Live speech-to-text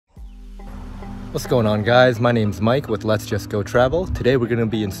What's going on, guys? My name's Mike with Let's Just Go Travel. Today we're going to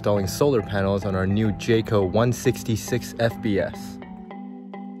be installing solar panels on our new Jayco 166 FBS.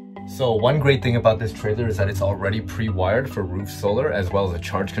 So one great thing about this trailer is that it's already pre-wired for roof solar as well as a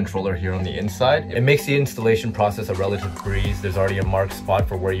charge controller here on the inside. It makes the installation process a relative breeze. There's already a marked spot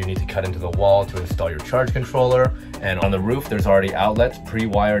for where you need to cut into the wall to install your charge controller. And on the roof, there's already outlets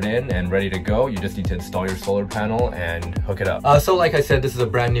pre-wired in and ready to go. You just need to install your solar panel and hook it up. So like I said, this is a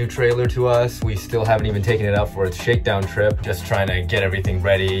brand new trailer to us. We still haven't even taken it out for its shakedown trip. Just trying to get everything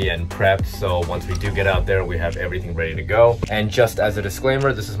ready and prepped. So once we do get out there, we have everything ready to go. And just as a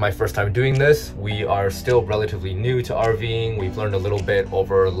disclaimer, this is my first time doing this. We are still relatively new to RVing. We've learned a little bit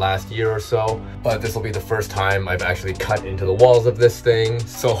over the last year or so, but this will be the first time I've actually cut into the walls of this thing.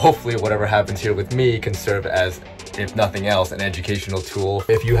 So hopefully whatever happens here with me can serve as, if nothing else, an educational tool.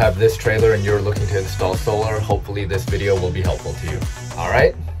 If you have this trailer and you're looking to install solar, hopefully this video will be helpful to you. All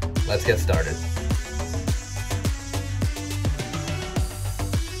right, let's get started.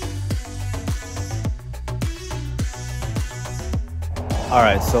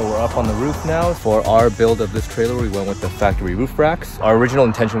 Alright, so we're up on the roof now. For our build of this trailer, we went with the factory roof racks. Our original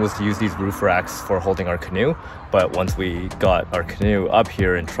intention was to use these roof racks for holding our canoe, but once we got our canoe up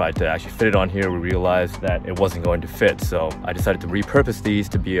here and tried to actually fit it on here, we realized that it wasn't going to fit. So I decided to repurpose these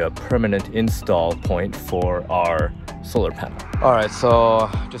to be a permanent install point for our solar panel. Alright, so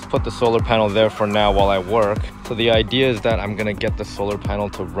just put the solar panel there for now while I work. So the idea is that I'm gonna get the solar panel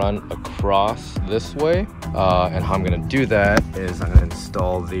to run across this way. And how I'm gonna do that is I'm gonna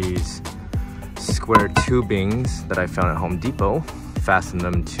install these square tubings that I found at Home Depot, fasten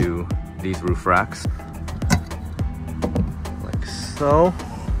them to these roof racks, like so.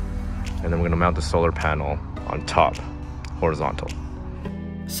 And then we're gonna mount the solar panel on top, horizontal.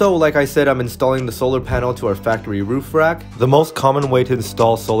 So like I said, I'm installing the solar panel to our factory roof rack. The most common way to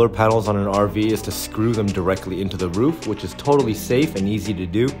install solar panels on an RV is to screw them directly into the roof, which is totally safe and easy to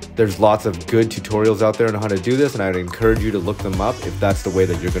do. There's lots of good tutorials out there on how to do this, and I'd encourage you to look them up if that's the way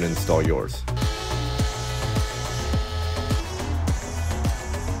that you're going to install yours.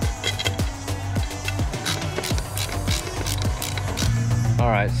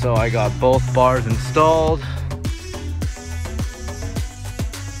 Alright, so I got both bars installed.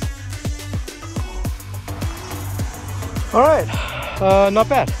 Alright, not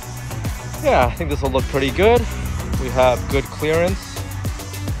bad. Yeah, I think this will look pretty good. We have good clearance.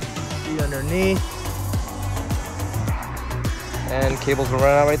 See underneath. And cables will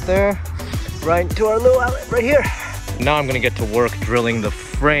run out right there. Right into our little outlet right here. Now I'm gonna get to work drilling the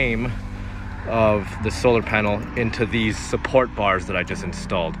frame of the solar panel into these support bars that I just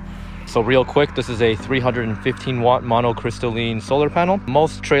installed. So real quick, this is a 315 watt monocrystalline solar panel.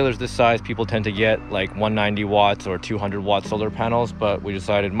 Most trailers this size, people tend to get like 190 watts or 200 watt solar panels, but we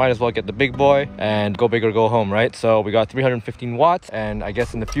decided might as well get the big boy and go big or go home, right? So we got 315 watts, and I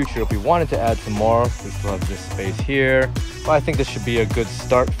guess in the future, if we wanted to add some more, we still have this space here. But I think this should be a good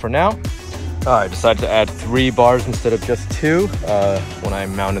start for now. I decided to add 3 bars instead of just 2. When I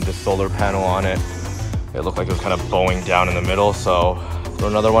mounted the solar panel on it, it looked like it was kind of bowing down in the middle, so throw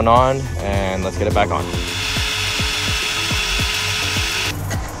another one on and let's get it back on.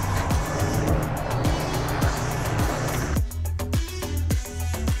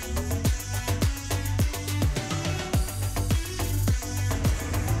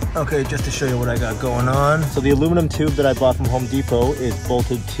 Okay, just to show you what I got going on. So the aluminum tube that I bought from Home Depot is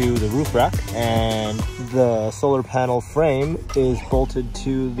bolted to the roof rack, and the solar panel frame is bolted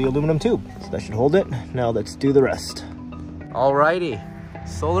to the aluminum tube. So that should hold it. Now let's do the rest. Alrighty.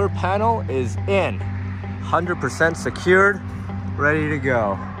 Solar panel is in, 100% secured, ready to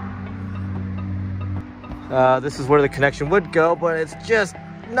go. This is where the connection would go, but it's just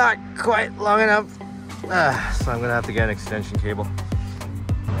not quite long enough. So I'm gonna have to get an extension cable.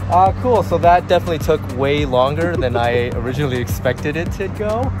 Cool, so that definitely took way longer than I originally expected it to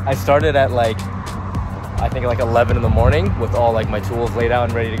go. I started at I think like 11 in the morning with all like my tools laid out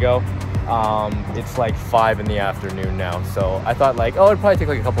and ready to go. It's like 5 in the afternoon now, so I thought like, oh, it'd probably take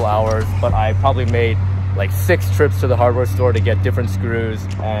like a couple hours, but I probably made like 6 trips to the hardware store to get different screws,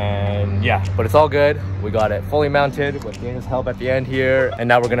 and yeah, but it's all good. We got it fully mounted with Dana's help at the end here, and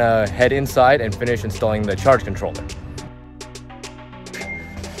now we're gonna head inside and finish installing the charge controller.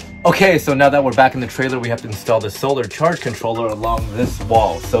 Okay, so now that we're back in the trailer, we have to install the solar charge controller along this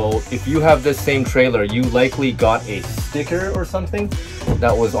wall. So if you have this same trailer, you likely got a sticker or something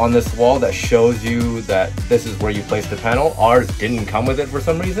that was on this wall that shows you that this is where you place the panel. Ours didn't come with it for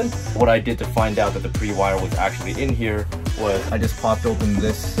some reason. What I did to find out that the pre-wire was actually in here was I just popped open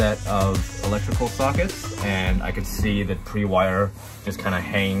this set of electrical sockets and I could see the pre-wire just kind of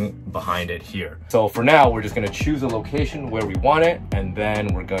hang behind it here. So for now, we're just gonna choose a location where we want it, and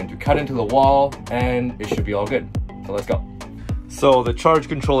then we're going to cut into the wall, and it should be all good. So let's go. So the charge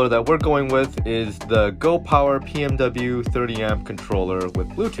controller that we're going with is the Go Power PMW 30 amp controller with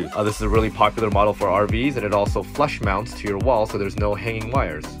Bluetooth. This is a really popular model for RVs, and it also flush mounts to your wall, so there's no hanging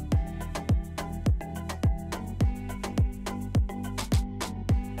wires.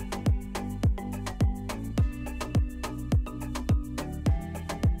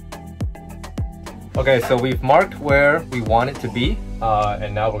 Okay, so we've marked where we want it to be,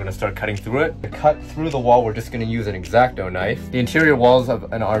 and now we're gonna start cutting through it. To cut through the wall, we're just gonna use an X-Acto knife. The interior walls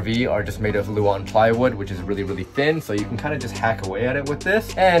of an RV are just made of Luan plywood, which is really, really thin, so you can kind of just hack away at it with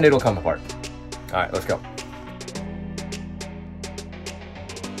this, and it'll come apart. All right, let's go.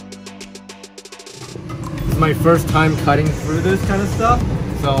 This is my first time cutting through this kind of stuff,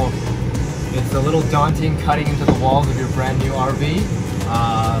 so it's a little daunting cutting into the walls of your brand new RV,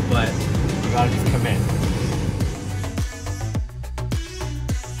 but you gotta just come in.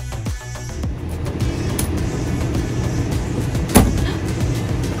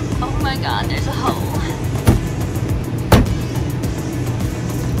 Oh my god, there's a hole.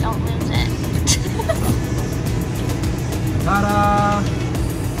 Don't lose it. Ta-da!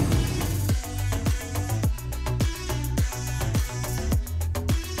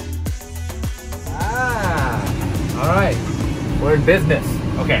 Ah! Alright, we're in business.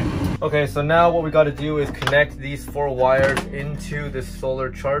 Okay, so now what we got to do is connect these 4 wires into this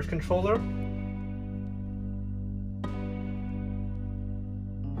solar charge controller.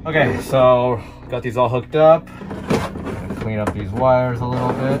 Okay, so got these all hooked up. Clean up these wires a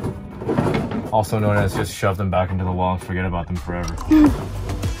little bit. Also known as just shove them back into the wall and forget about them forever.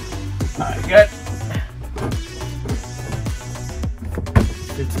 Alright, good.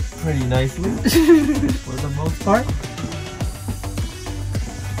 Fits pretty nicely for the most part.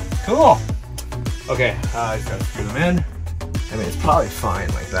 Cool. Okay, I just gotta screw them in. I mean, it's probably fine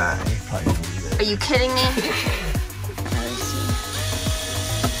like that. You probably can leave it. Are you kidding me?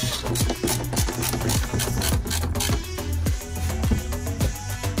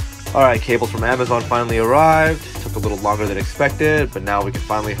 All right, cables from Amazon finally arrived. Took a little longer than expected, but now we can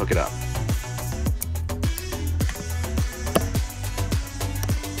finally hook it up.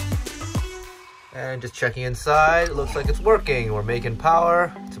 And just checking inside, it looks like it's working. We're making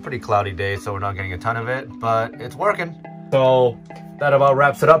power. It's a pretty cloudy day, so we're not getting a ton of it, but it's working. So that about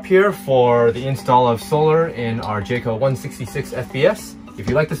wraps it up here for the install of solar in our Jayco 166 FBS. If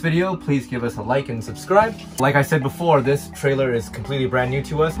you like this video, please give us a like and subscribe. Like I said before, this trailer is completely brand new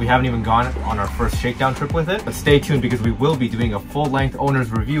to us. We haven't even gone on our first shakedown trip with it, but stay tuned because we will be doing a full-length owner's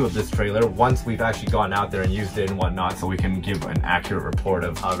review of this trailer once we've actually gone out there and used it and whatnot, so we can give an accurate report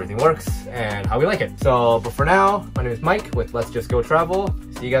of how everything works and how we like it. So, but for now, my name is Mike with Let's Just Go Travel.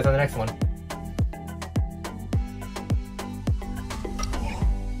 See you guys on the next one.